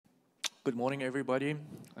Good morning, everybody,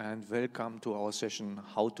 and welcome to our session,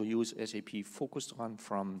 How to Use SAP Focused Run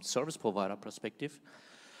from Service Provider Perspective.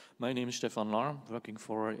 My name is Stefan Lahr, working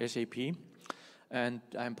for SAP, and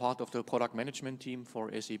I'm part of the product management team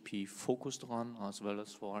for SAP Focused Run, as well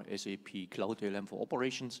as for SAP Cloud ALM for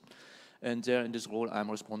Operations. And there in this role,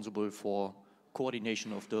 I'm responsible for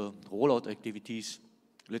coordination of the rollout activities,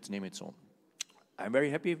 let's name it so. I'm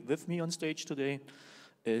very happy. With me on stage today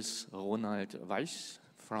is Ronald Weiss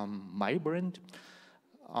from my brand.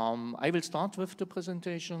 I will start with the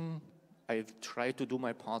presentation. I've tried to do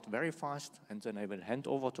my part very fast, and then I will hand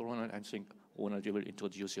over to Ronald. I think, Ronald, you will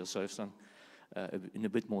introduce yourself then in a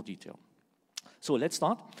bit more detail. So let's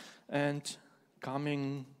start. And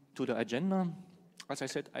coming to the agenda, as I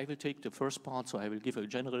said, I will take the first part, so I will give a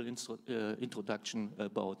general introduction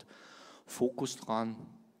about Focused Run.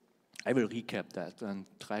 I will recap that and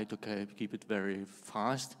try to keep it very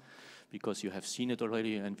fast, because you have seen it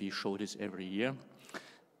already and we show this every year.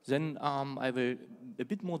 Then I will a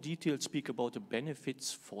bit more detailed speak about the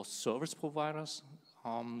benefits for service providers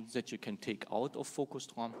that you can take out of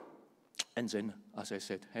Focused Run. And then, as I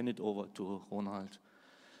said, hand it over to Ronald,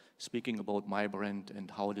 speaking about my brand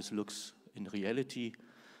and how this looks in reality.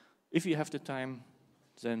 If you have the time,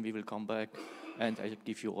 then we will come back and I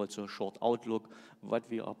give you also a short outlook, what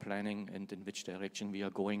we are planning and in which direction we are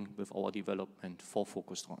going with our development for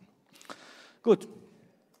Focused Run. Good.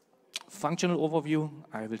 Functional overview.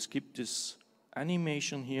 I will skip this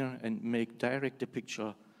animation here and make direct the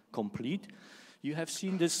picture complete. You have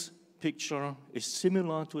seen this picture is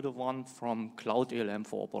similar to the one from Cloud ALM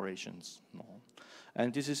for Operations.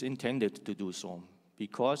 And this is intended to do so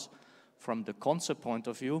because from the concept point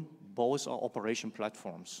of view, both are operation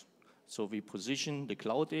platforms. So we position the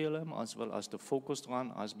Cloud ALM as well as the Focused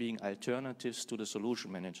Run as being alternatives to the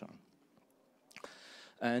solution manager.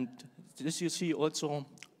 And this you see also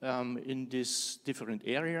in these different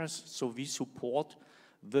areas. So we support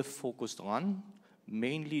with Focused Run,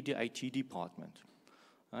 mainly the IT department.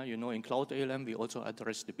 You know, in Cloud ALM, we also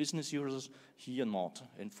address the business users, here not.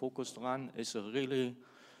 And Focused Run is a really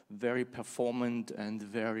very performant and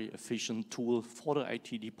very efficient tool for the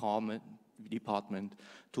IT department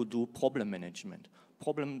to do problem management.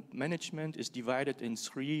 Problem management is divided in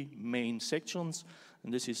three main sections.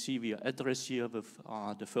 And as you see, we address here with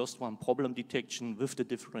the first one, problem detection with the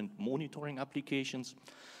different monitoring applications.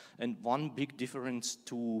 And one big difference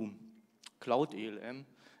to Cloud ALM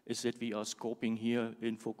is that we are scoping here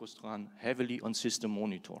in Focused Run heavily on system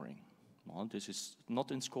monitoring. Well, this is not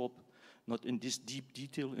in scope, not in this deep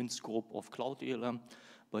detail in scope of Cloud ALM,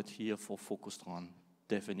 but here for Focused Run,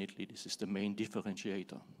 definitely this is the main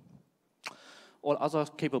differentiator. All other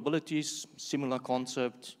capabilities, similar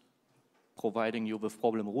concept, providing you with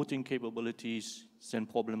problem routing capabilities, then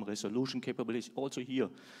problem resolution capabilities. Also here,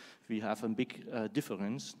 we have a big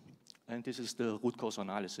difference, and this is the root cause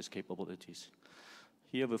analysis capabilities.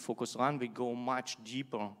 Here with Focused Run, we go much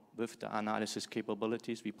deeper with the analysis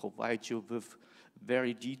capabilities. We provide you with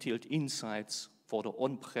very detailed insights for the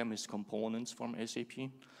on-premise components from SAP.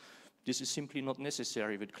 This is simply not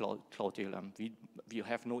necessary with Cloud ALM. We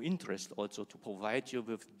have no interest also to provide you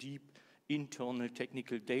with deep internal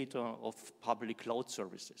technical data of public cloud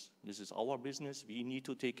services. This is our business. We need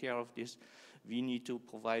to take care of this. We need to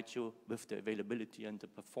provide you with the availability and the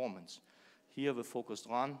performance. Here with Focused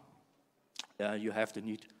Run, you have the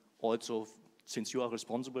need also, since you are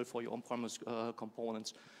responsible for your on-premise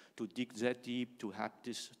components, to dig that deep, to have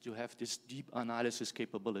this deep analysis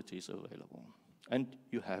capabilities available. And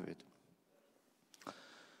you have it.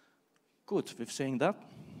 Good, with saying that,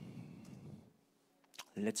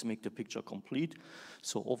 let's make the picture complete.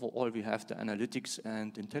 So overall, we have the analytics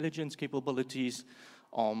and intelligence capabilities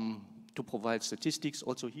to provide statistics.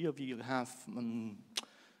 Also here, we have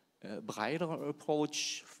a brighter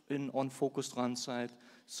approach on Focused Run side.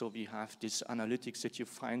 So we have this analytics that you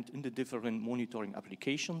find in the different monitoring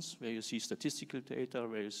applications, where you see statistical data,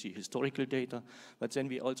 where you see historical data. But then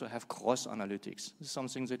we also have cross analytics. This is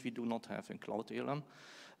something that we do not have in Cloud ALM,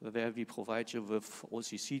 where we provide you with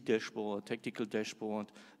OCC dashboard, tactical dashboard,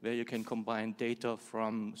 where you can combine data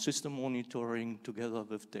from system monitoring together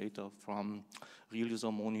with data from real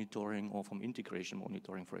user monitoring or from integration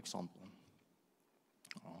monitoring, for example.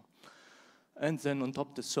 And then on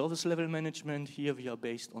top, the service level management. Here we are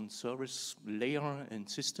based on service layer and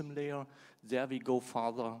system layer. There we go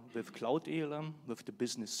further with Cloud ALM, with the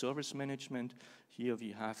business service management. Here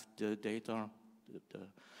we have the data,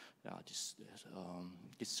 this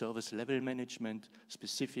service level management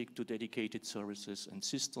specific to dedicated services and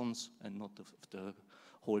systems, and not the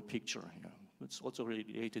whole picture here. It's also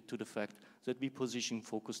related to the fact that we position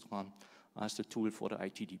Focused Run as the tool for the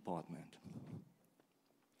IT department.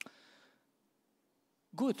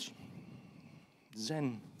 Good.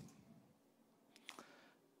 Then,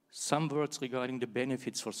 some words regarding the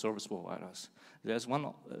benefits for service providers. There's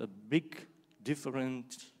one big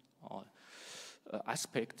different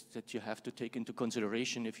aspect that you have to take into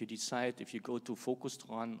consideration if you decide if you go to Focused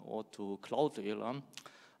Run or to Cloud ALM,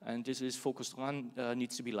 and this is Focused Run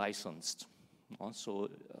needs to be licensed. So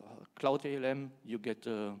Cloud ALM, you get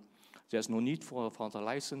there's no need for the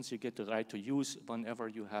license. You get the right to use whenever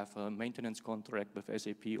you have a maintenance contract with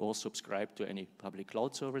SAP or subscribe to any public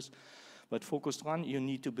cloud service. But Focused Run, you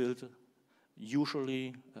need to build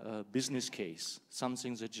usually a business case,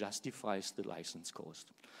 something that justifies the license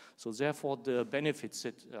cost. So therefore, the benefits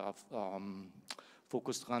that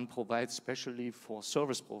Focused Run provides, especially for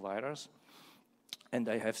service providers, and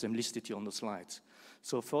I have them listed here on the slides.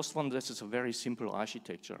 So first one, this is a very simple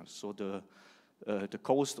architecture. So the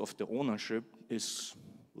cost of the ownership is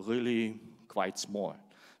really quite small.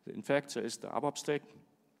 In fact, there is the ABAP stack,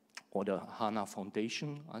 or the HANA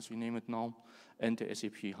Foundation, as we name it now, and the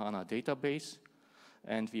SAP HANA database.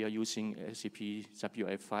 And we are using SAP SAP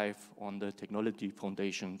UI5 on the technology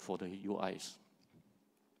foundation for the UIs.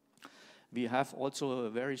 We have also a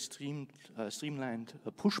very streamlined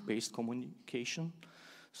push-based communication.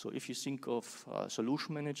 So if you think of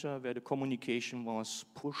Solution Manager, where the communication was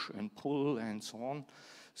push and pull and so on,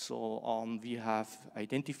 so we have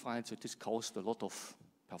identified that this caused a lot of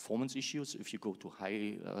performance issues if you go to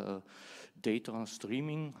high data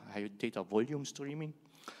streaming, high data volume streaming.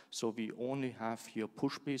 So we only have here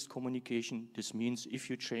push-based communication. This means if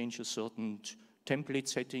you change a certain template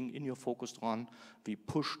setting in your Focused Run, we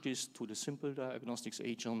push this to the simple diagnostics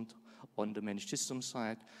agent on the managed system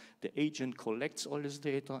side. The agent collects all this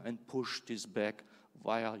data and push this back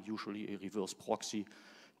via usually a reverse proxy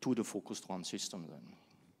to the Focused Run system then.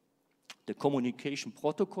 The communication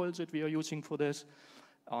protocols that we are using for this,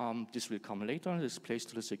 this will come later, this plays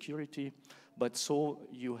to the security, but so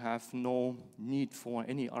you have no need for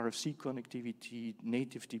any RFC connectivity,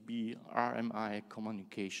 native DB, RMI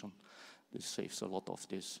communication. This saves a lot of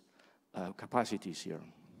these capacities here.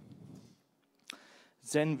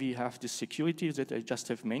 Then we have the security that I just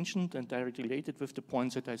have mentioned and directly related with the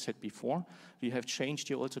points that I said before. We have changed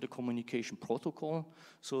here also the communication protocol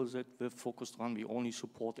so that with Focused Run we only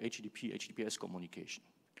support HTTP, HTTPS communication.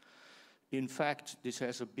 In fact, this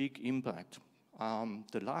has a big impact.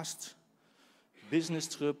 The last business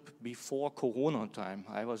trip before Corona time,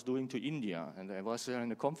 I was doing to India, and I was there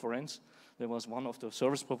in a conference. There was one of the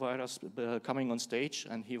service providers coming on stage,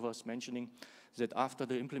 and he was mentioning that after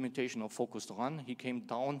the implementation of Focused Run, he came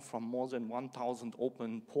down from more than 1,000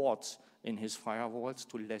 open ports in his firewalls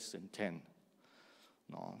to less than 10.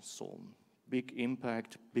 No, so big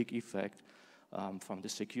impact, big effect from the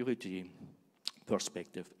security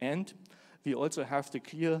perspective. And we also have the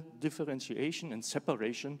clear differentiation and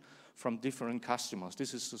separation from different customers.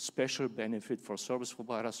 This is a special benefit for service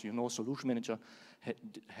providers. You know, Solution Manager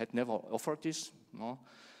had never offered this, no?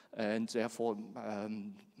 And therefore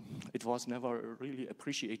it was never a really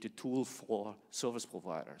appreciated tool for service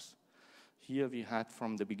providers. Here we had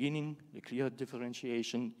from the beginning a clear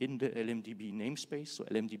differentiation in the LMDB namespace. So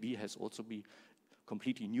LMDB has also been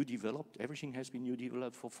completely new developed. Everything has been new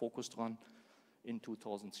developed for Focused Run in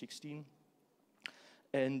 2016.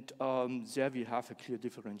 And there we have a clear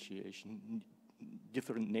differentiation,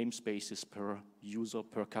 different namespaces per user,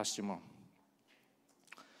 per customer.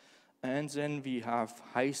 And then we have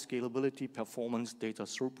high scalability, performance, data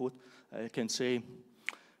throughput. I can say,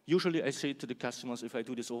 usually I say to the customers, if I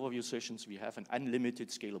do these overview sessions, we have an unlimited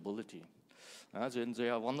scalability. Then they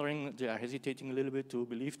are wondering, they are hesitating a little bit to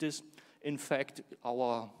believe this. In fact,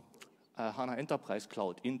 our HANA Enterprise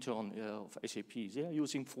Cloud intern of SAP, they are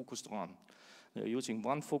using Focused Run. They're using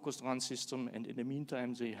one Focused Run system, and in the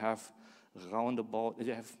meantime, they have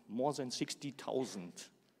more than 60,000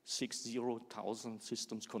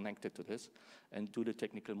 systems connected to this and do the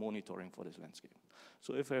technical monitoring for this landscape.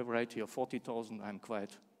 So if I write here 40,000, I'm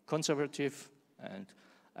quite conservative, and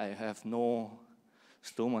I have no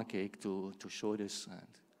stomachache to show this. And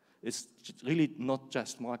it's really not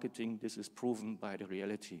just marketing, this is proven by the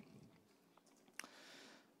reality.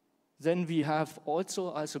 Then we have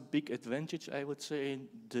also, as a big advantage, I would say,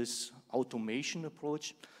 this automation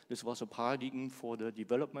approach. This was a paradigm for the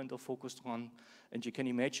development of Focused Run. And you can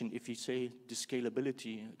imagine if we say the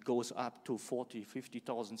scalability goes up to 40,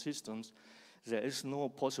 50,000 systems, there is no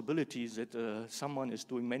possibility that someone is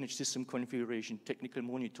doing managed system configuration, technical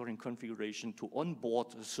monitoring configuration to onboard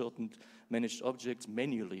a certain managed objects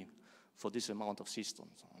manually for this amount of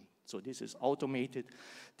systems. So this is automated.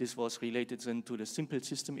 This was related then to the simple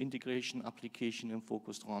system integration application in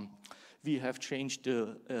Focused Run. We have changed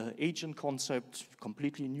the agent concept,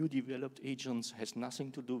 completely new developed agents, has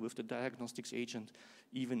nothing to do with the diagnostics agent,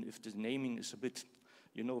 even if the naming is a bit,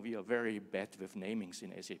 you know, we are very bad with namings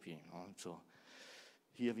in SAP. So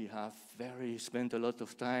here we have spent a lot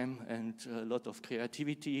of time and a lot of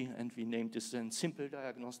creativity, and we named this then simple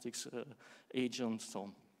diagnostics agent.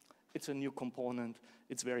 So it's a new component.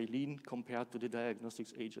 It's very lean compared to the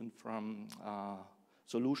diagnostics agent from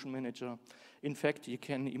Solution Manager. In fact, you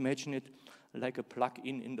can imagine it like a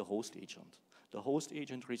plug-in in the host agent. The host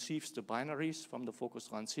agent receives the binaries from the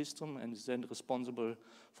Focused Run system and is then responsible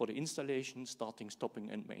for the installation, starting,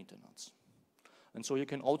 stopping, and maintenance. And so you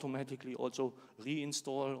can automatically also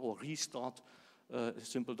reinstall or restart a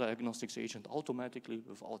simple diagnostics agent automatically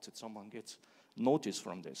without that someone gets notice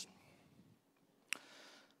from this.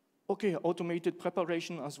 Okay, automated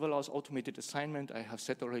preparation as well as automated assignment. I have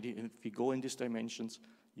said already, if we go in these dimensions,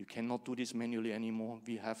 you cannot do this manually anymore.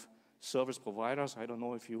 We have service providers, I don't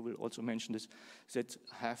know if you will also mention this, that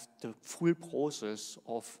have the full process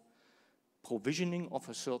of provisioning of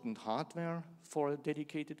a certain hardware for a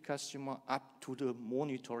dedicated customer up to the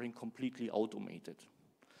monitoring completely automated.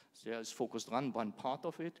 There is Focused Run, one part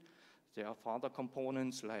of it. There are further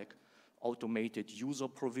components like automated user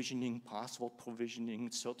provisioning, password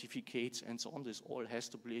provisioning, certificates, and so on. This all has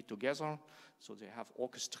to play together. So they have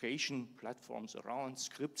orchestration platforms around,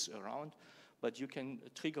 scripts around, but you can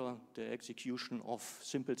trigger the execution of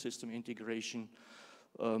simple system integration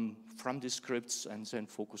from the scripts, and then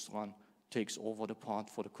Focused Run takes over the part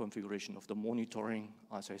for the configuration of the monitoring.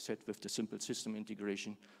 As I said, with the simple system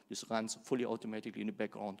integration, this runs fully automatically in the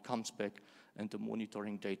background, comes back, and the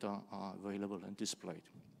monitoring data are available and displayed.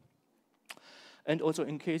 And also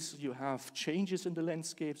in case you have changes in the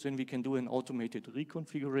landscapes, then we can do an automated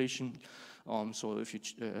reconfiguration. So if you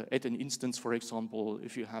add an instance, for example,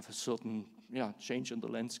 if you have a certain change in the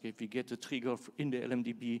landscape, we get a trigger in the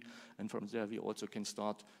LMDB, and from there we also can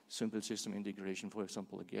start simple system integration, for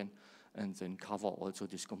example, again, and then cover also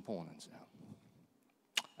these components.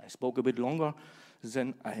 I spoke a bit longer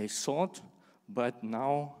than I thought, but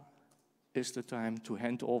now is the time to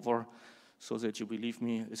hand over so that you believe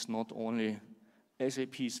me, it's not only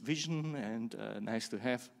SAP's vision and nice to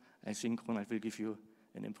have. I think Ronald will give you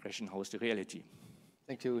an impression how is the reality.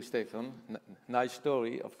 Thank you, Stefan. Nice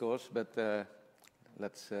story, of course, but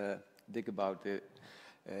let's dig about it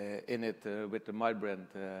with the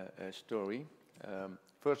MyBrand story.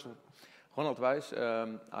 First, Ronald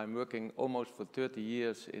Wijs, I'm working almost for 30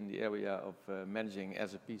 years in the area of managing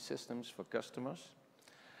SAP systems for customers.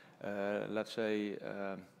 Let's say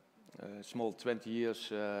small 20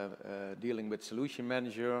 years dealing with Solution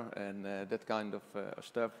Manager and that kind of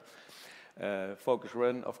stuff. Focused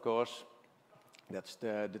Run, of course, that's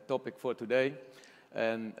the topic for today.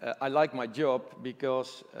 And I like my job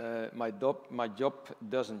because my job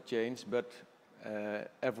doesn't change, but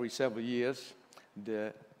every several years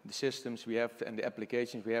the systems we have and the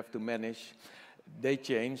applications we have to manage, they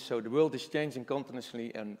change. So the world is changing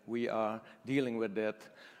continuously, and we are dealing with that,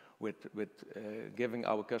 with giving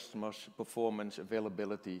our customers performance,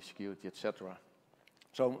 availability, security, etc.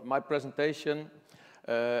 So my presentation,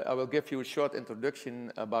 I will give you a short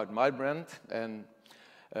introduction about MyBrand, and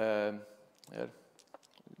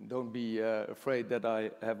don't be afraid that I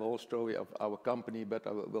have a whole story of our company, but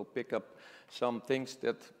I will pick up some things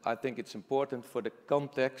that I think it's important for the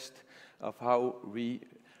context of how we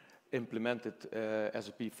implemented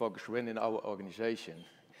SAP Focused Run in our organization.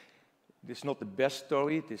 This is not the best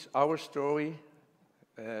story, it is our story,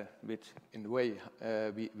 which in the way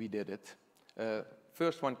we did it.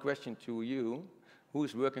 First one question to you, who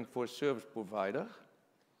is working for a service provider?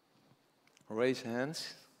 Raise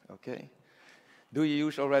hands, okay. Do you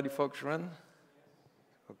use already Focused Run?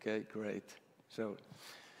 Okay, great. So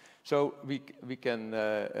we can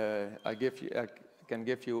I can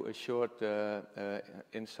give you a short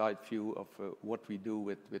inside view of what we do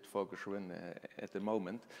with Focused Run at the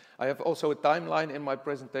moment. I have also a timeline in my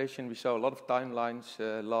presentation. We saw a lot of timelines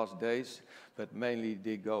last days, but mainly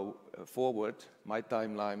they go forward. My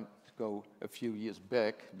timeline go a few years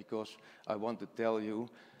back because I want to tell you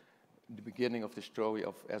the beginning of the story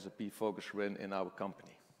of SAP Focused Run in our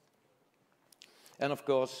company. And of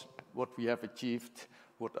course, what we have achieved,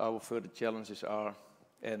 what our further challenges are,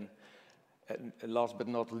 and last but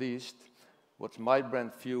not least, what's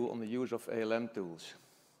MyBrand view on the use of ALM tools.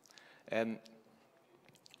 And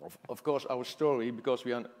of course, our story, because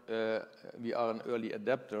we are an early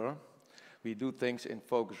adapter, we do things in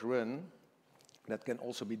Focused Run that can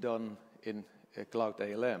also be done in Cloud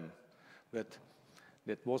ALM. But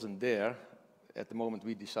that wasn't there at the moment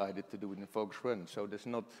we decided to do it in Focused Run. So that's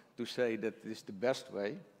not to say that this is the best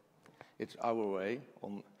way. It's our way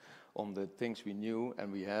on the things we knew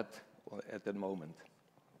and we had at that moment.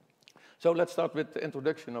 So let's start with the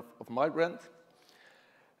introduction of my brand.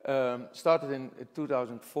 Started in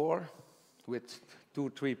 2004 with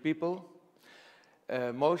 2-3 people.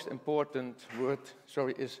 Most important word,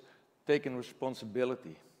 is taking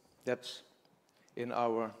responsibility. That's in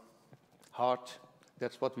our heart.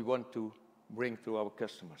 That's what we want to bring to our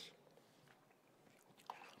customers.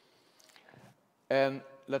 And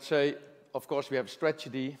let's say, of course, we have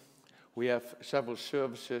strategy. We have several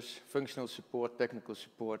services, functional support, technical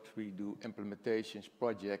support. We do implementations,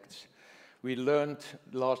 projects. We learned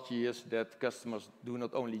last years that customers do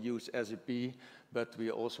not only use SAP, but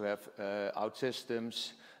we also have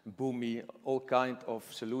OutSystems, Boomi, all kinds of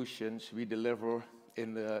solutions we deliver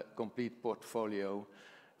in the complete portfolio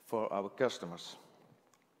for our customers.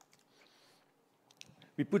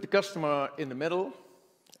 We put the customer in the middle,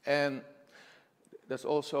 and that's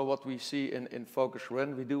also what we see in Focused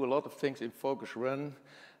Run. We do a lot of things in Focused Run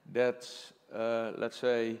that's, let's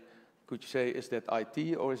say, could you say, is that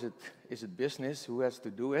IT or is it business who has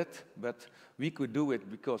to do it? But we could do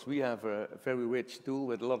it because we have a very rich tool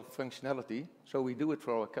with a lot of functionality, so we do it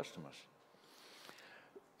for our customers.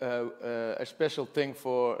 A special thing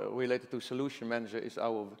related to Solution Manager is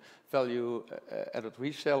our value-added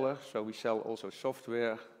reseller. So we sell also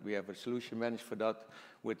software. We have a Solution Manager for that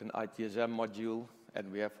with an ITSM module,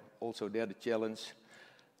 and we have also there the challenge: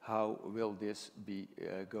 how will this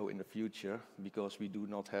go in the future? Because we do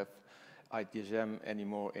not have ITSM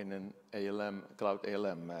anymore in an ALM, cloud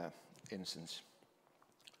ALM instance.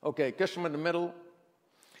 Okay, customer in the middle,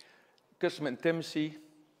 customer intimacy.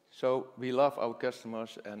 So we love our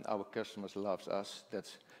customers and our customers love us.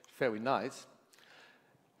 That's very nice.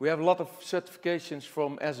 We have a lot of certifications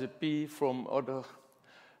from SAP, from other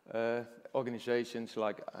organizations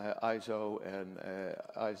like ISO and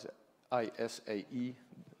ISAE,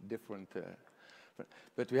 different.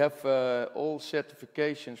 But we have all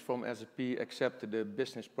certifications from SAP except the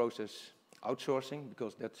business process outsourcing,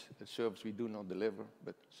 because that's a service we do not deliver.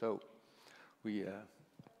 But so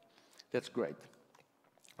that's great,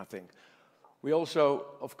 I think. We also,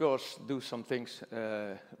 of course, do some things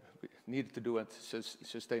we need to do at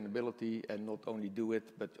sustainability, and not only do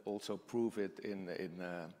it, but also prove it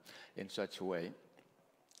in such a way.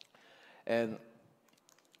 And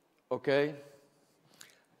okay,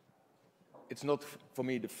 it's not for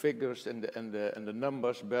me the figures and the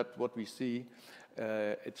numbers, but what we see.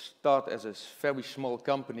 It started as a very small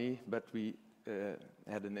company, but we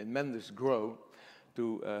had an immense growth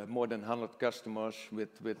to more than 100 customers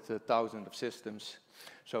with thousands of systems.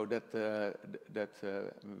 So that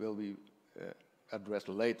will be addressed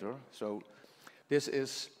later. So this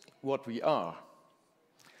is what we are.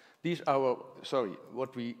 These are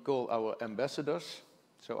what we call our ambassadors.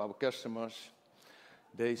 So our customers,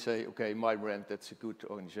 they say, okay, my brand, that's a good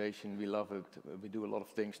organization. We love it. We do a lot of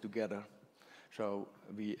things together. So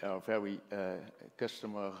we are very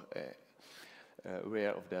customer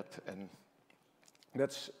aware of that, and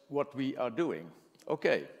that's what we are doing.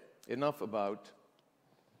 Okay, enough about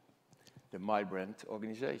the My Brand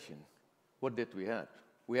organization. What did we have?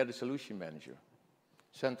 We had a solution manager,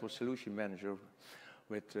 central solution manager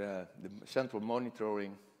with the central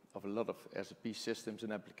monitoring of a lot of SAP systems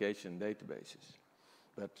and application databases.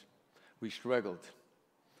 But we struggled.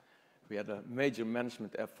 We had a major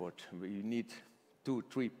management effort. We need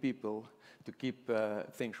 2-3 people to keep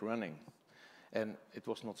things running. And it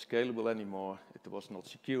was not scalable anymore. It was not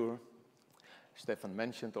secure. Stefan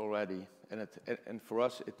mentioned already. And for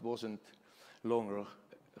us, it wasn't longer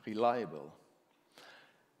reliable.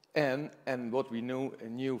 And what we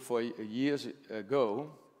knew for years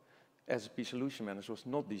ago, SAP Solution Manager was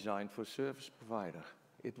not designed for a service provider.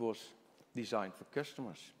 It was designed for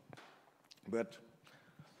customers. But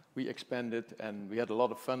we expanded and we had a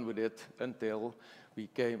lot of fun with it until we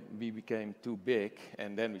became too big,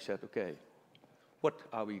 and then we said, okay, what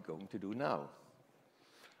are we going to do now?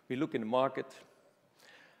 We look in the market.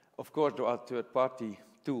 Of course, there are third-party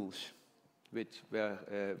tools which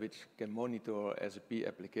can monitor SAP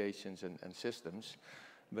applications and systems,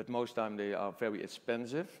 but most time they are very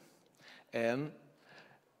expensive. And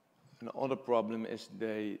another problem is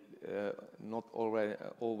they not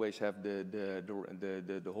always have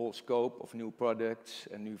the whole scope of new products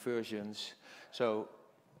and new versions. So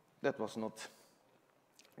that was not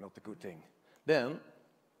a good thing. Then,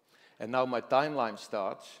 and now my timeline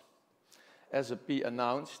starts, SAP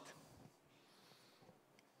announced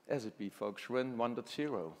SAP Focused Run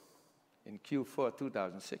 1.0 in Q4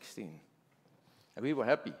 2016. And we were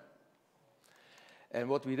happy. And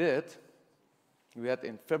what we did, we had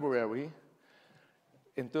in February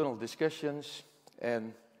internal discussions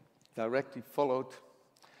and directly followed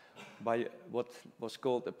by what was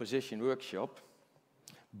called a position workshop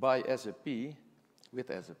by SAP, with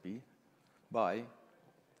SAP, by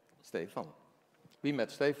Stefan. We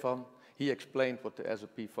met Stefan. He explained what the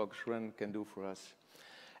SAP Focused Run can do for us.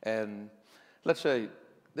 And let's say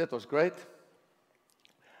that was great.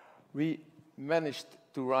 We managed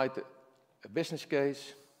to write a business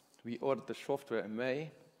case. We ordered the software in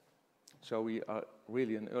May. So we are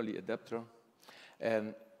really an early adapter.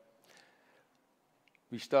 And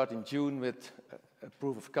we start in June with a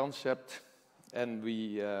proof of concept. And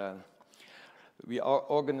we are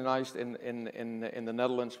organized in the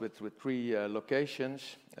Netherlands with 3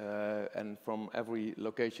 locations, and from every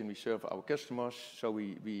location we serve our customers. So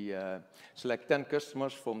we select 10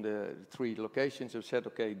 customers from the 3 locations. We said,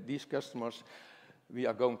 okay, these customers, we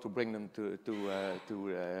are going to bring them to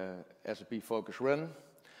SAP Focused Run.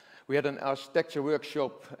 We had an architecture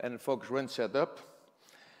workshop and a Focused Run set up,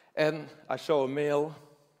 and I saw a mail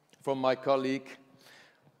from my colleague.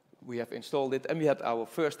 We have installed it, and we had our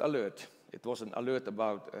first alert. It was an alert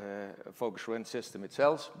about a Focused Run system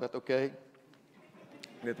itself, but okay,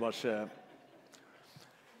 it was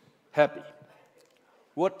happy.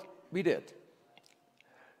 What we did,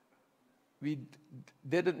 we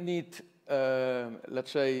didn't need,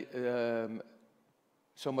 let's say,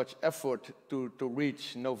 so much effort to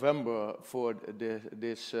reach November for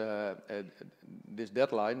this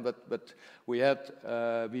deadline, but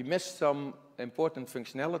we missed some important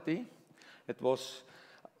functionality.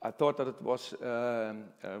 I thought that it was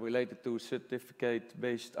related to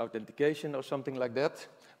certificate-based authentication or something like that.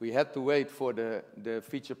 We had to wait for the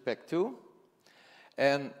feature pack 2.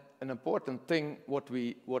 And an important thing, what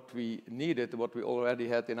we needed, what we already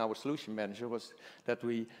had in our solution manager, was that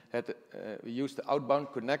we used the outbound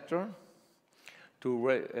connector to,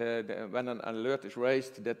 when an alert is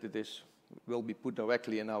raised, that will be put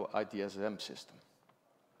directly in our ITSM system.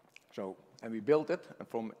 So, and we built it, and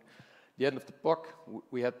from the end of the POC,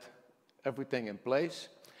 we had everything in place.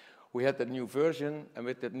 We had a new version, and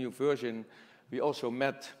with that new version, we also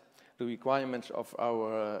met the requirements of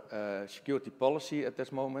our security policy at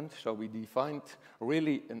this moment. So we defined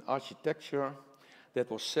really an architecture that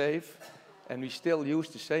was safe, and we still use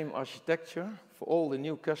the same architecture for all the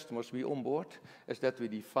new customers we onboard as that we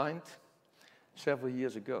defined several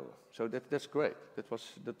years ago. So that's great. That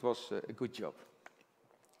was a good job.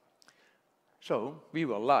 So we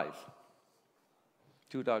were live,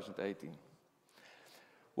 2018.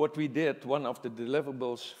 What we did, one of the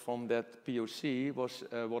deliverables from that POC was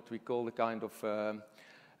what we call a kind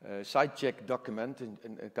of site check document,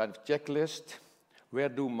 a kind of checklist.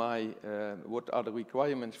 What are the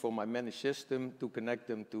requirements for my managed system to connect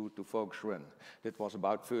them to Focused Run? That was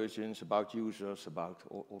about versions, about users, about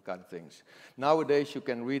all kinds of things. Nowadays you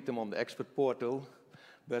can read them on the expert portal,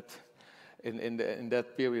 but in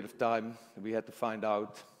that period of time we had to find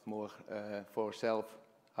out more for ourselves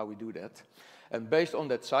how we do that. And based on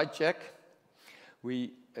that site check,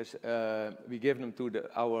 we give them to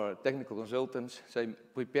our technical consultants, say,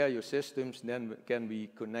 prepare your systems, then can we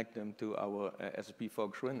connect them to our SAP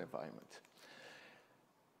Focused Run environment.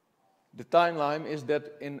 The timeline is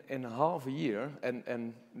that in half a year,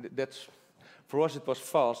 and that's, for us it was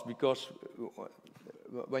fast, because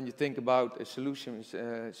when you think about a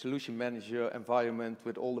solution manager environment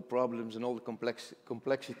with all the problems and all the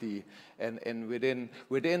complexity, and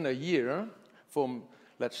within a year, from,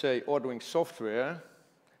 let's say, ordering software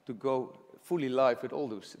to go fully live with all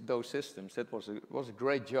those systems, that was a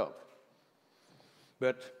great job.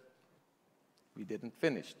 But we didn't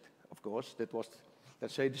finish, of course. That was,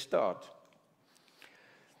 let's say, the start.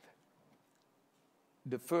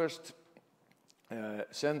 The first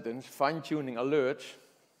sentence, fine-tuning alerts,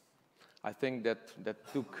 I think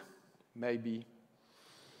that took maybe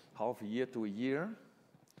half a year to a year.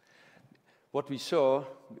 What we saw,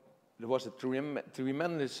 there was a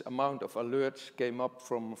tremendous amount of alerts came up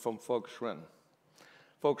from Focused Run.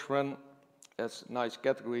 Focused Run has nice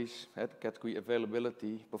categories, category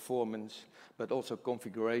availability, performance, but also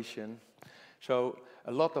configuration. So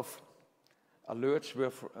a lot of alerts were,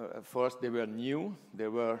 for us, they were new. They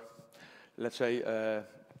were, let's say,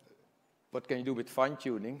 what can you do with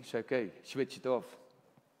fine-tuning? Say, okay, switch it off.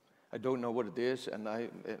 I don't know what it is, and I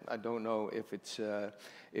don't know if it's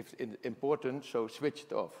important, so switch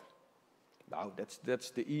it off. Now,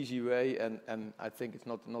 that's the easy way, and I think it's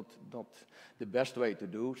not the best way to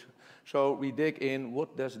do. So we dig in,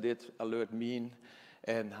 what does this alert mean,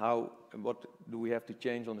 and what do we have to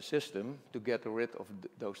change on the system to get rid of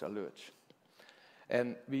those alerts?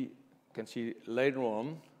 And we can see later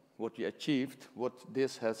on what we achieved, what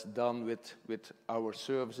this has done with our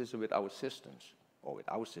services and with our systems, or with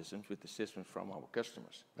our systems, with the systems from our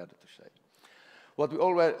customers, better to say. What we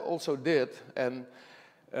already also did, and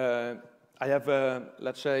I have,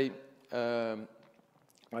 let's say,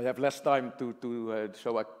 I have less time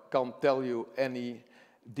so I can't tell you any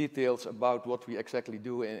details about what we exactly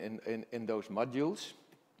do in those modules.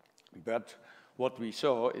 But what we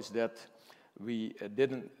saw is that we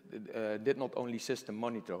did not only system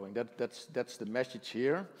monitoring. That's the message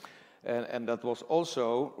here, and that was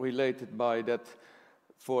also related by that.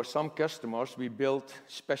 For some customers, we built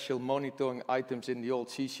special monitoring items in the old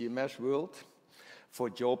CCMS world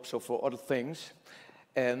for jobs or for other things,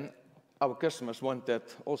 and our customers want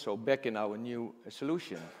that also back in our new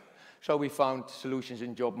solution. So we found solutions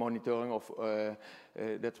in job monitoring of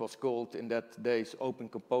that was called in that days open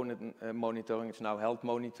component monitoring. It's now health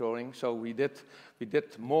monitoring. So we did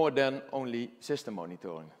more than only system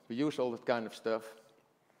monitoring. We use all that kind of stuff,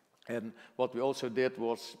 and what we also did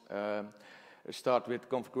was start with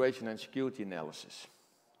configuration and security analysis.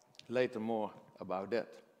 Later more about that.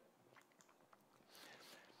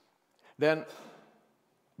 Then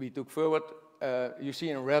we took forward, you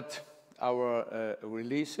see in red our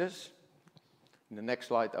releases. In the next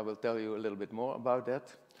slide I will tell you a little bit more about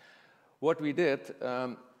that. What we did,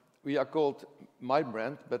 we are called My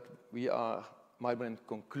Brand, but we are My Brand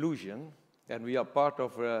Conclusion, and we are part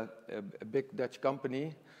of a big Dutch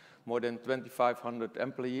company, more than 2,500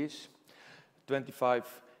 employees. 25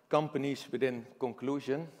 companies within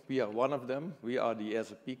Conclusion. We are one of them. We are the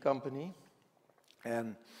SAP company.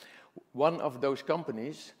 And one of those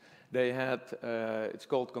companies, they had, it's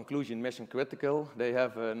called Conclusion Mission Critical. They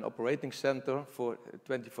have an operating center for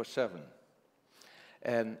 24/7.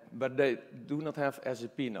 But they do not have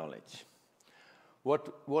SAP knowledge.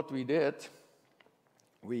 What we did,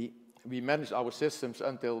 we managed our systems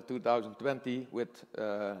until 2020 with,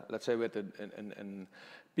 let's say, with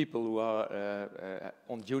people who are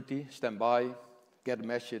on duty, stand by, get a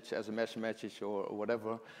message, SMS message or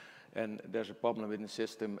whatever, and there's a problem in the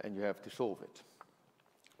system and you have to solve it.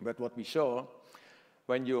 But what we saw,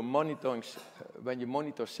 when you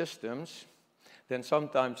monitor systems, then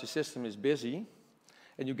sometimes the system is busy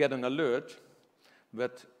and you get an alert,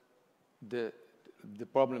 but the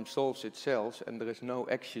problem solves itself and there is no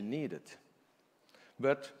action needed.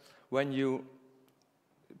 But when you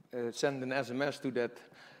send an SMS to that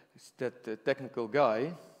technical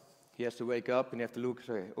guy, he has to wake up and he has to look and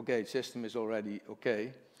say, okay, system is already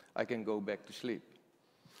okay, I can go back to sleep.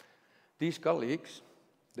 These colleagues,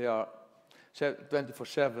 they are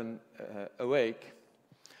 24/7 awake.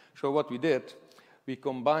 So what we did, we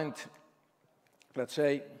combined, let's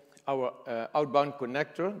say, our outbound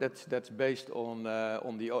connector, that's based on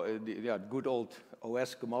the good old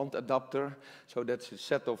OS command adapter. So that's a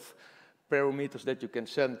set of parameters that you can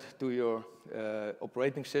send to your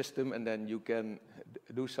operating system, and then you can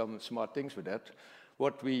do some smart things with that.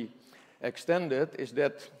 What we extended is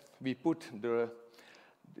that we put the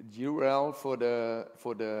URL for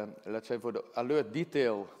the let's say for the alert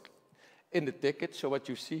detail in the ticket. So what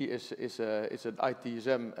you see is an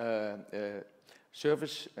ITSM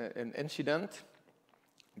service, an incident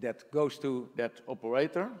that goes to that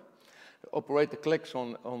operator. The operator clicks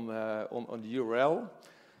on the URL,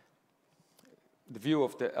 the view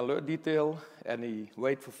of the alert detail, and he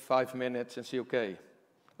waits for 5 minutes and see, okay,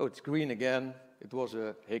 oh, it's green again. It was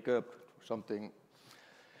a hiccup or something.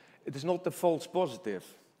 It is not the false positive.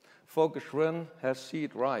 Focused Run has seen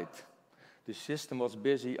it right. The system was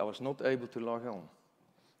busy. I was not able to log on.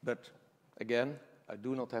 But again, I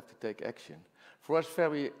do not have to take action. For us,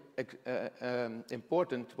 very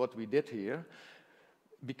important what we did here,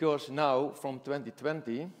 because now from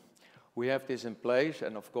 2020, we have this in place,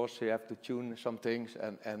 and of course, we have to tune some things,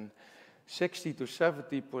 and 60 to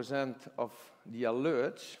 70% of the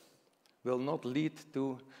alerts will not lead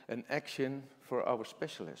to an action for our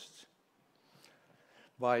specialists.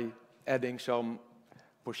 By adding some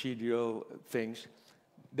procedural things,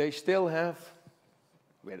 they still have,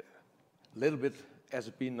 with a little bit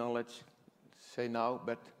SAP knowledge, say now,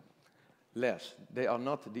 but less. They are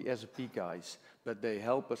not the SAP guys, but they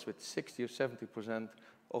help us with 60 or 70%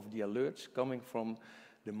 of the alerts coming from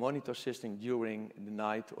the monitor system during the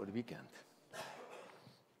night or the weekend.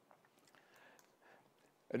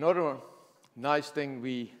 Another nice thing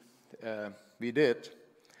we did,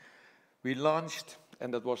 we launched,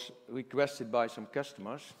 and that was requested by some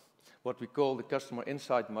customers, what we call the Customer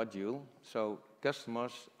Insight module. So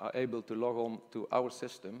customers are able to log on to our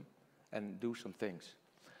system and do some things,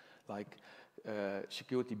 like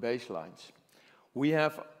security baselines. We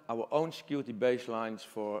have our own security baselines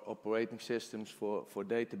for operating systems, for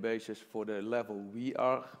databases, for the level we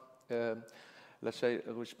are, let's say,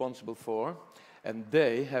 responsible for, and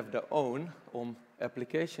they have their own on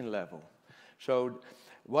application level. So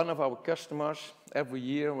one of our customers, every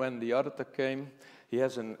year when the auditor came, he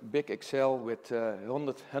has a big Excel with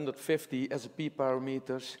 150 SAP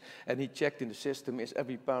parameters, and he checked in the system, is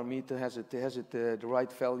every parameter, has it the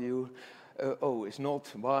right value? Oh, it's not,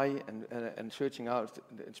 why? And searching out,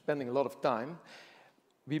 spending a lot of time.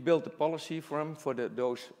 We built a policy for him for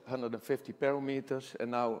those 150 parameters,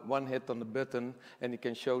 and now one hit on the button, and he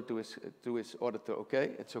can show to his auditor,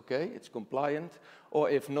 okay, it's compliant, or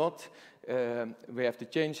if not, we have to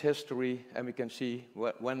change history, and we can see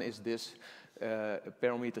when is this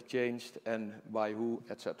parameter changed and by who,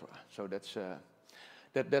 etc. So that's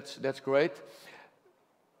great.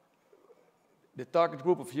 The target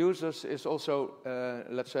group of users is also,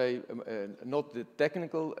 let's say, not the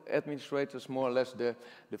technical administrators, more or less the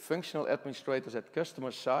functional administrators at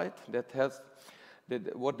customer side.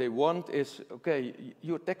 What they want is, okay,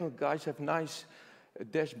 your technical guys have nice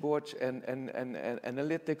dashboards and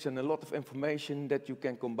analytics and a lot of information that you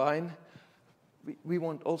can combine. We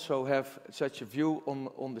want also have such a view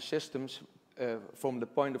on the systems from the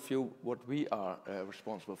point of view what we are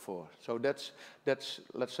responsible for. So that's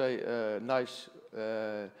let's say a nice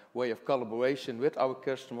way of collaboration with our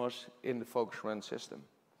customers in the Focused Run system.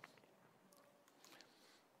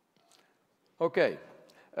 Okay,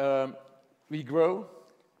 we grow,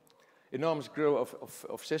 enormous growth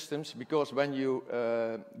of systems, because when you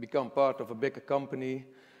become part of a bigger company,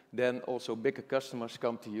 then also bigger customers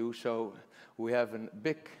come to you. So we have a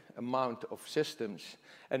big amount of systems,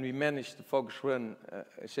 and we manage the Focused Run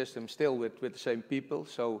system still with the same people.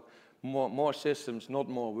 So more systems, not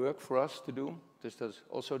more work for us to do. This is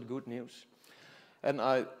also the good news. And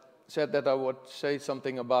I said that I would say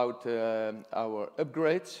something about our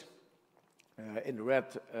upgrades in the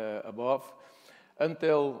red above.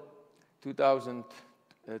 Until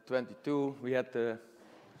 2022, we had the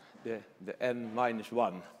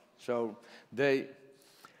N-1. So they,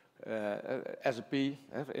 SAP,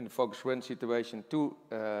 in the Focused Run situation, 2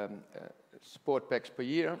 support packs per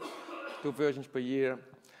year, 2 versions per year.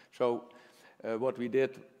 So what we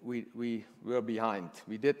did, we were behind.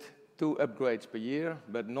 We did 2 upgrades per year,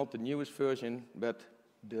 but not the newest version, but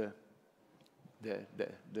the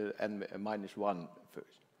N-1 version.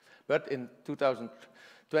 But in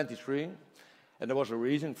 2023, and there was a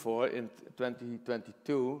reason for it, in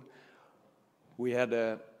 2022, we had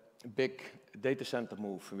a big data center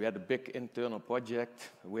move. We had a big internal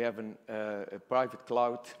project. We have a private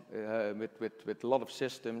cloud with a lot of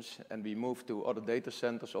systems, and we moved to other data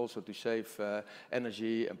centers also to save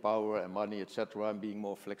energy and power and money, etc., and being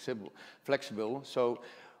more flexible. So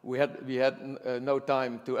we had no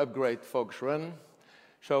time to upgrade Focused Run.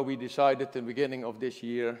 So we decided in the beginning of this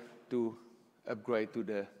year to upgrade to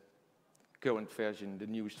the current version, the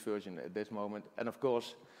newest version at this moment. And of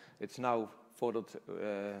course, it's now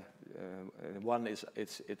one is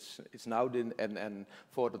it's now and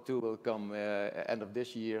 4.2 will come end of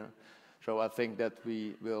this year. So I think that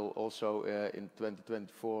we will also in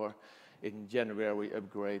 2024 in January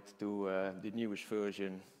upgrade to the newest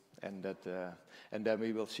version, and then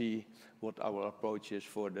we will see what our approach is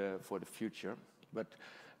for the future. But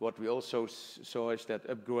what we also saw is that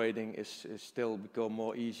upgrading is still become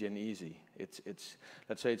more easy and easy. It's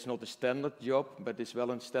let's say it's not a standard job, but it's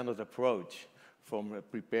well a standard approach, from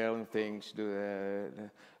preparing things to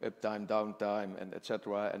uptime, downtime, and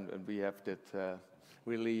etc. And we have that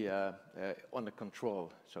really under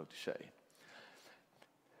control, so to say.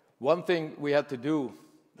 One thing we had to do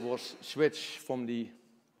was switch from the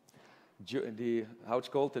how it's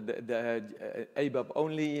called, the ABAP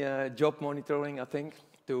only job monitoring, I think,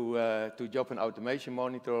 to job and automation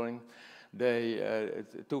monitoring. They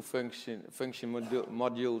 2 function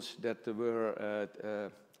modules that were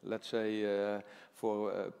let's say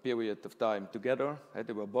for a period of time together.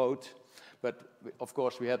 They were both, but of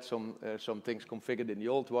course we had some things configured in the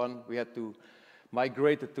old one. We had to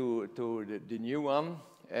migrate it to the new one,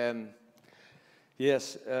 and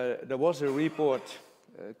yes, there was a report.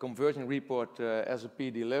 Conversion report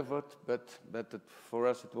SAP delivered, but for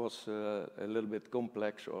us it was a little bit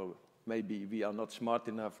complex, or maybe we are not smart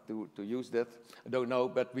enough to use that. I don't know,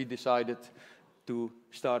 but we decided to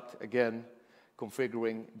start again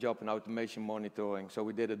configuring job and automation monitoring. So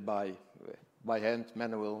we did it by hand,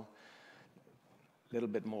 manual. A little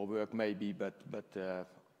bit more work maybe, but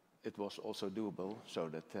it was also doable. So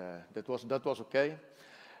that was okay.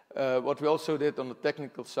 What we also did on the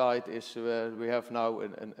technical side is we have now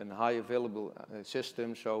a high available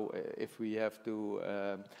system. So if we have to,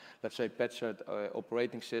 let's say, patch an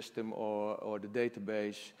operating system or the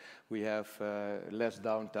database, we have less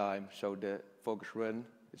downtime. So the Focused Run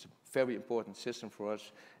is a very important system for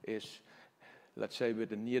us. Is, let's say,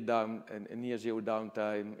 with a near zero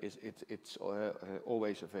downtime, it's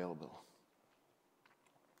always available.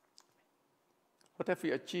 What have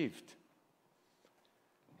we achieved?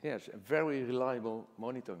 Yes, a very reliable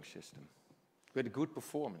monitoring system with a good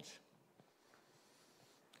performance.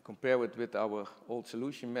 Compare it with our old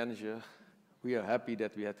solution manager, we are happy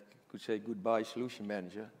that we could say goodbye solution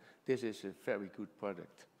manager. This is a very good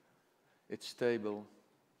product. It's stable.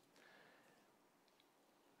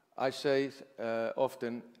 I say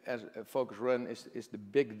often, as a Focused Run is the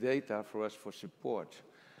big data for us for support.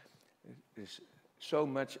 There's so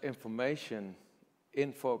much information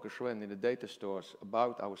in Focused Run in the data stores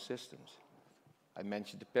about our systems. I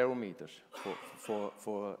mentioned the parameters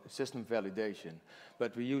for system validation,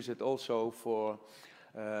 but we use it also for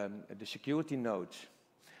the security nodes.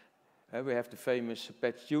 We have the famous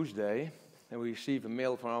Patch Tuesday, and we receive a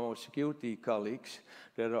mail from our security colleagues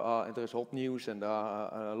that there's hot news and there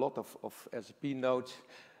are a lot of SAP nodes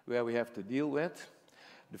where we have to deal with.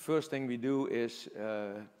 The first thing we do is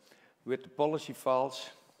with the policy files,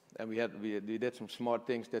 and we did some smart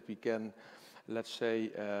things that we can, let's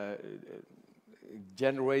say,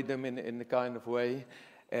 generate them in a kind of way.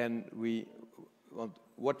 And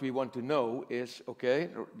what we want to know is, okay,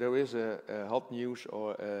 there is a hot news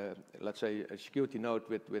or let's say a security node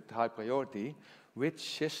with high priority. Which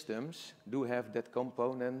systems do have that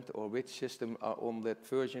component, or which system are on that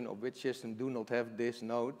version, or which system do not have this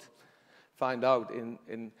node? Find out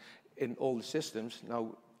in all the systems.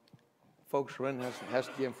 Now, Focused Run has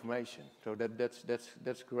the information, so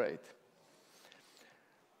that's great.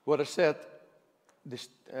 What I said,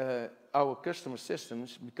 our customer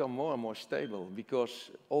systems become more and more stable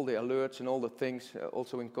because all the alerts and all the things,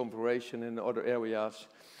 also in configuration in other areas,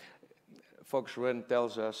 Focused Run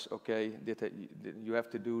tells us, okay, you have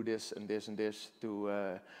to do this and this and this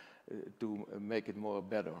to make it more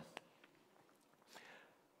better.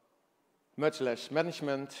 Much less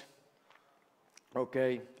management.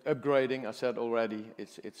 Okay, upgrading, I said already,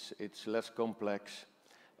 it's less complex.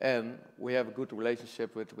 And we have a good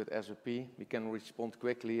relationship with SAP. We can respond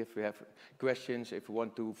quickly if we have questions, if we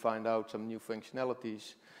want to find out some new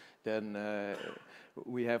functionalities, then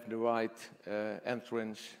we have the right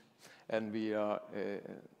entrance, and we are,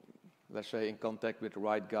 let's say, in contact with the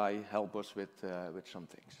right guy, help us with some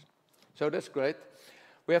things. So that's great.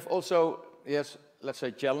 We have also, yes, let's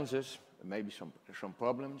say challenges, maybe some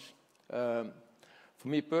problems. For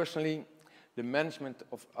me personally, the management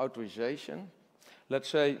of authorization, let's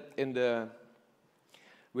say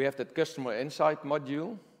we have that customer insight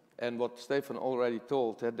module, and what Stefan already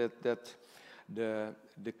told, that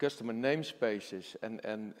the customer namespaces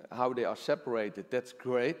and how they are separated, that's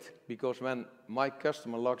great, because when my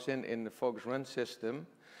customer logs in the Focused Run system,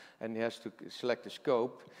 and he has to select the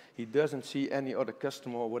scope, he doesn't see any other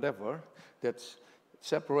customer or whatever that's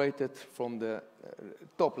separated from the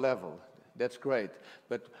top level. That's great.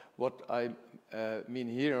 But what I mean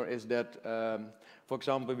here is that, for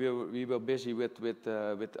example, we were busy with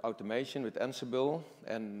automation, with Ansible,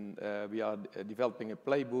 and we are developing a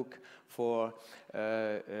playbook for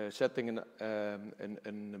setting a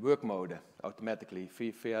work mode automatically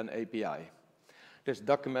via an API. There's a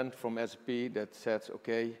document from SAP that says,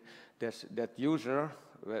 okay, there's that user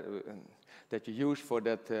that you use for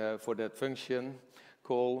that function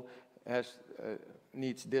call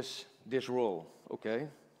needs this role. Okay,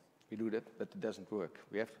 we do that, but it doesn't work.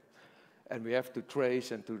 We have to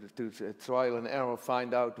trace and to trial and error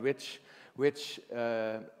find out which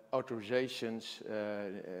authorizations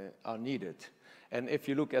are needed. And if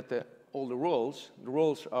you look at all the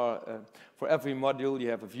roles are for every module you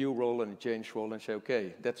have a view role and a change role, and say,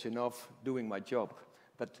 okay, that's enough doing my job.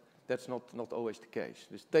 But that's not always the case.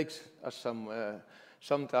 This takes us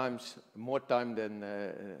sometimes more time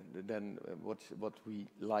than what we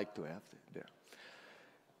like to have there.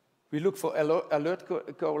 We look for alert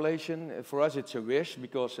correlation. For us, it's a wish,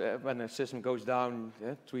 because when a system goes down,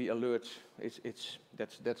 3 alerts,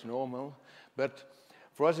 that's normal. But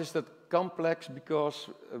for us, it's that complex because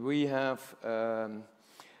we have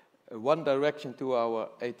one direction to our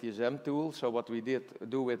ATSM tool. So what we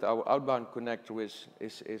do with our outbound connector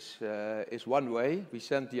is one way. We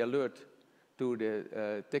send the alert to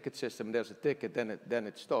the ticket system, there's a ticket, then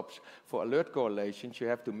it stops. For alert correlations, you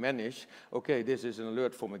have to manage, okay, this is an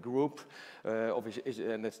alert from a group,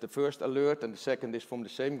 and that's the first alert, and the second is from the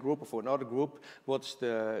same group or for another group. What's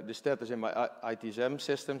the status in my ITSM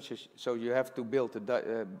system? So you have to build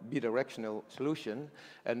a bidirectional solution,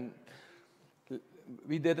 and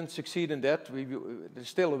we didn't succeed in that. There's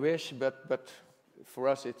still a wish, but for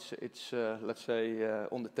us it's let's say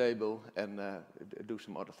on the table, and do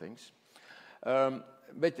some other things.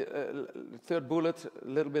 But third bullet, a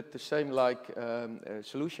little bit the same like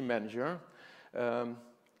solution manager.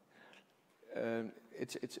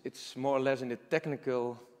 It's more or less in the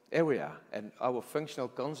technical area, and our functional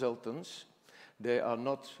consultants, they are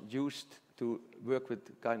not used to work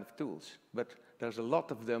with kind of tools, but there's a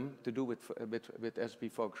lot of them to do with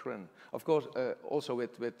SAP Focused Run. Of course, also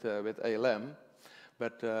with ALM,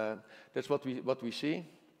 but that's what we see.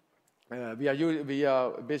 We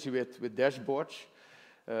are busy with dashboards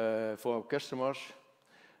for our customers,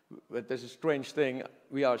 but there's a strange thing.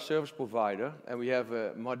 We are a service provider, and we have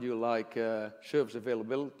a module like service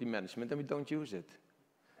availability management, and we don't use it.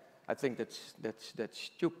 I think that's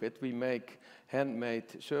stupid. We make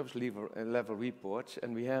handmade service level reports,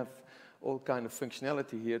 and we have all kind of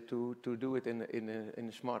functionality here to do it in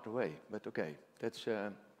a smarter way. But okay, that's.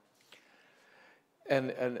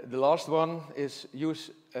 And the last one is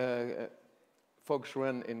use Focused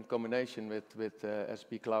Run in combination with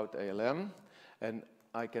SAP Cloud ALM, and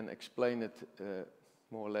I can explain it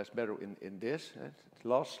more or less better in this.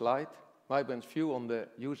 Last slide, my view on the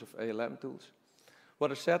use of ALM tools.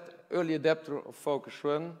 What I said, early adapter of Focused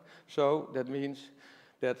Run, so that means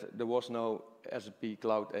that there was no SAP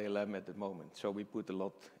Cloud ALM at the moment, so we put a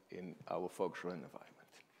lot in our Focused Run environment.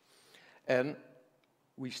 And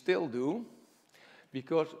we still do,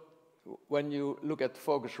 because when you look at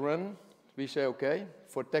Focused Run, we say, okay,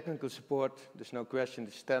 for technical support, there's no question,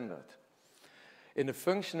 it's standard. In the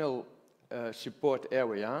functional support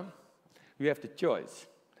area, we have the choice.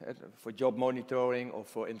 For job monitoring or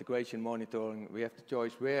for integration monitoring, we have the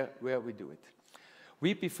choice where we do it.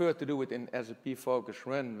 We prefer to do it in SAP Focused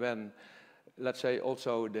Run when, let's say,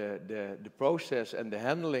 also the process and the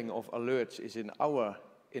handling of alerts is in our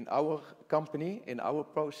company, in our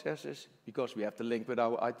processes, because we have to link with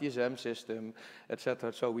our ITSM system,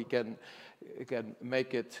 etc. So we can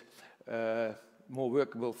make it more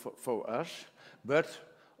workable for us. But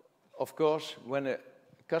of course, when a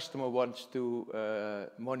customer wants to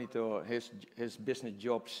monitor his business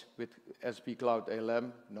jobs with SAP Cloud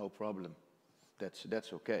ALM, no problem.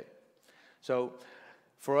 That's okay. So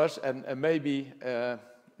for us, and maybe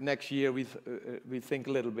next year we think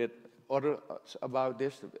a little bit other about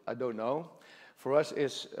this. I don't know. For us,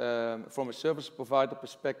 is from a service provider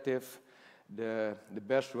perspective, the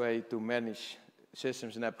best way to manage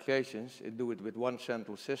systems and applications is do it with one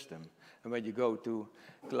central system. And when you go to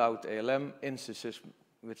Cloud ALM instances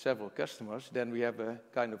with several customers, then we have a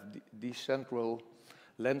kind of decentral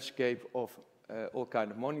landscape of all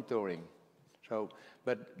kind of monitoring. So,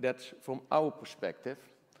 but that's from our perspective.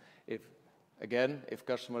 If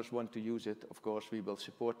customers want to use it, of course, we will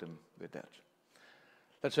support them with that.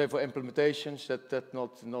 Let's say for implementations, that's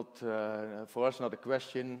not for us not a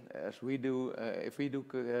question. As we do, if we do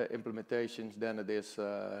implementations, then it is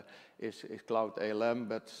Cloud ALM.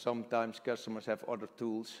 But sometimes customers have other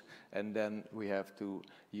tools, and then we have to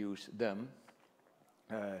use them.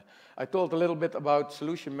 I told a little bit about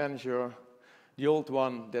Solution Manager, the old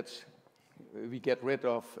one that's we get rid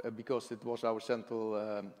of because it was our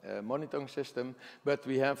central monitoring system. But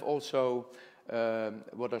we have also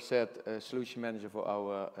what I said, Solution Manager for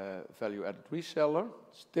our value-added reseller,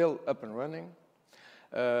 still up and running.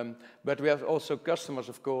 But we have also customers,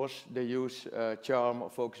 of course, they use Charm or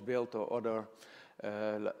Focus Build or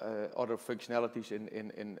other functionalities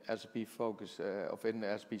in SAP Focus of in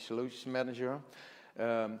SAP Solution Manager.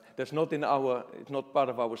 That's not in our, it's not part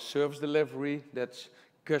of our service delivery. That's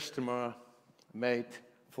customer made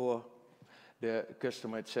for the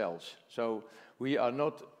customer itself. So we are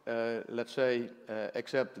not, let's say,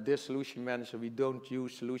 except this Solution Manager, we don't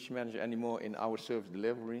use Solution Manager anymore in our service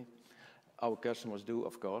delivery. Our customers do,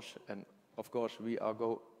 of course, and of course we are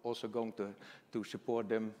also going to support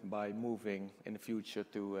them by moving in the future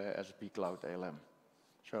to SAP Cloud ALM.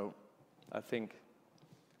 So I think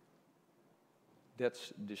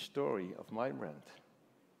that's the story of my brand.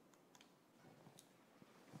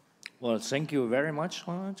 Well, thank you very much,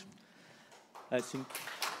 Ronald. I think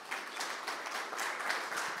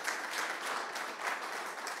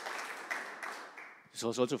it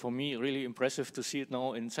was also for me really impressive to see it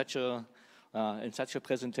now in such a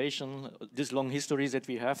presentation. This long history that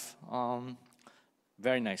we have,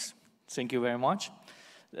 very nice. Thank you very much.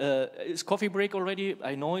 It's coffee break already,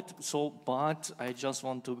 I know it, but I just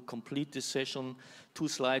want to complete this session. 2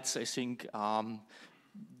 slides, I think,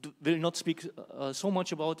 will not speak so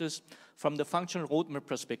much about this. From the functional roadmap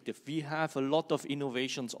perspective, we have a lot of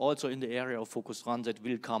innovations also in the area of Focused Run that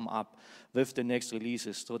will come up with the next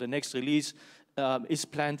releases. So the next release is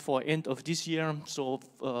planned for end of this year. So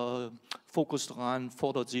Focused Run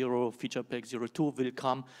 4.0, Feature Pack 02 will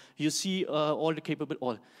come. You see all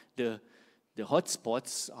the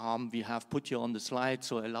hotspots we have put here on the slide,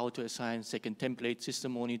 so allow to assign second template,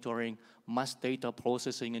 system monitoring, mass data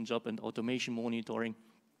processing, and job and automation monitoring.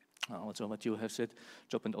 Also what you have said,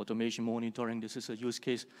 job and automation monitoring, this is a use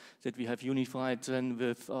case that we have unified then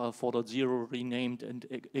with 4.0 renamed and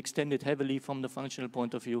extended heavily from the functional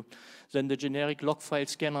point of view. Then the generic log file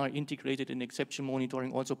scanner integrated in exception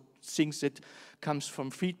monitoring, also things that comes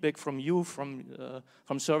from feedback from you, from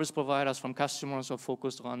service providers, from customers of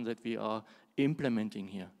Focused Run that we are implementing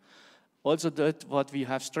here. Also that what we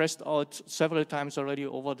have stressed out several times already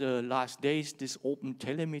over the last days, this open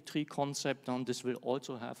telemetry concept, and this will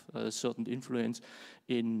also have a certain influence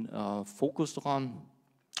in Focused Run,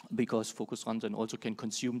 because Focused Run then also can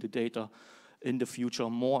consume the data in the future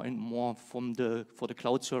more and more for the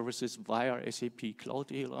cloud services via SAP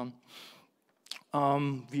Cloud Era.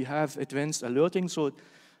 We have advanced alerting, so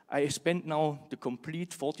I spent now the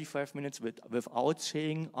complete 45 minutes without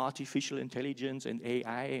saying artificial intelligence and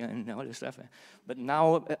AI and all this stuff. But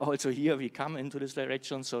now also here we come into this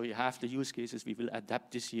direction, so we have the use cases we will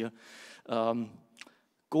adapt this year.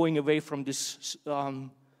 Going away from this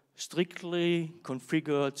strictly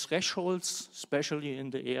configured thresholds, especially in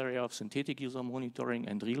the area of synthetic user monitoring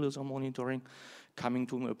and real user monitoring, coming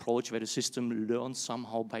to an approach where the system learns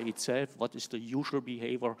somehow by itself what is the usual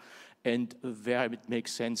behavior and where it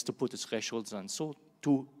makes sense to put the thresholds on. So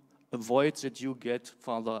to avoid that you get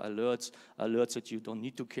further alerts that you don't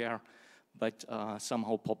need to care, but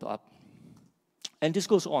somehow pop up. And this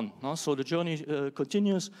goes on. No? So the journey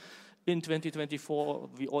continues. In 2024,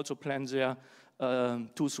 we also plan there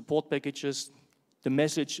 2 support packages. The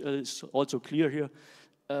message is also clear here.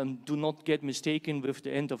 Do not get mistaken with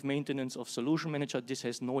the end of maintenance of Solution Manager. This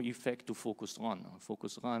has no effect to Focused Run.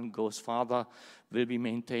 Focused Run goes farther, will be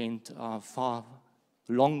maintained far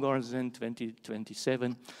longer than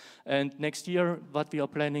 2027. And next year, what we are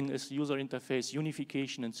planning is user interface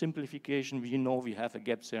unification and simplification. We know we have a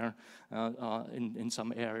gap there in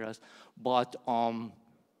some areas, but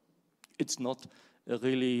it's not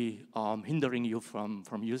really hindering you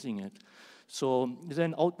from using it. So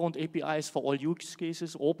then outbound APIs for all use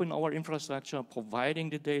cases, open our infrastructure, providing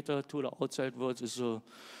the data to the outside world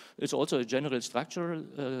is also a general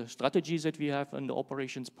strategy that we have in the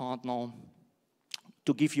operations part now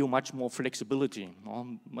to give you much more flexibility,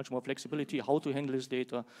 how to handle this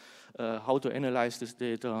data, how to analyze this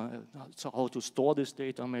data, so how to store this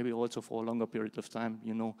data, maybe also for a longer period of time.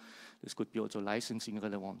 You know, this could be also licensing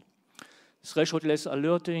relevant. Threshold-less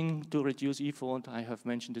alerting to reduce effort. I have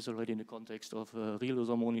mentioned this already in the context of real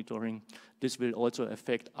user monitoring. This will also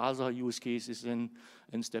affect other use cases, and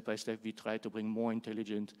step by step we try to bring more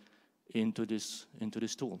intelligence into this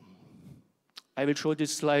tool. I will show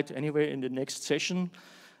this slide anyway in the next session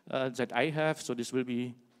that I have. So this will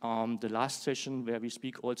be the last session where we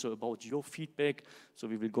speak also about your feedback. So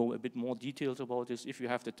we will go a bit more details about this. If you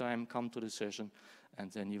have the time, come to the session,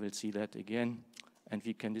 and then you will see that again. And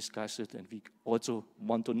we can discuss it, and we also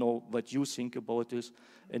want to know what you think about this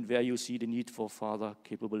and where you see the need for further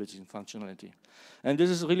capabilities and functionality. And this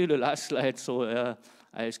is really the last slide, so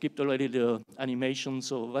I skipped already the animation.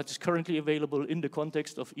 So what is currently available in the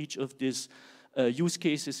context of each of these use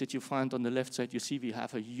cases that you find on the left side, you see we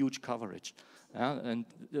have a huge coverage. And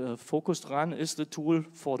Focused Run is the tool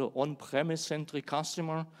for the on-premise centric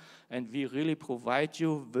customer, and we really provide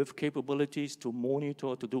you with capabilities to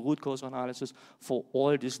monitor, to do root cause analysis for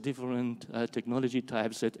all these different technology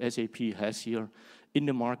types that SAP has here in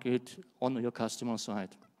the market on your customer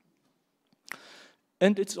side.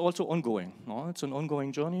 And it's also ongoing. No? It's an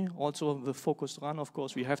ongoing journey. Also, the Focused Run, of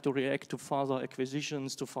course, we have to react to further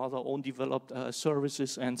acquisitions, to further own developed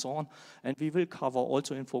services, and so on. And we will cover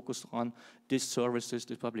also in Focused Run these services,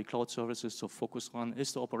 the public cloud services. So Focused Run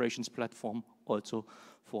is the operations platform also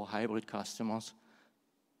for hybrid customers,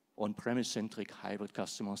 on-premise centric hybrid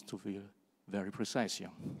customers, to be very precise here.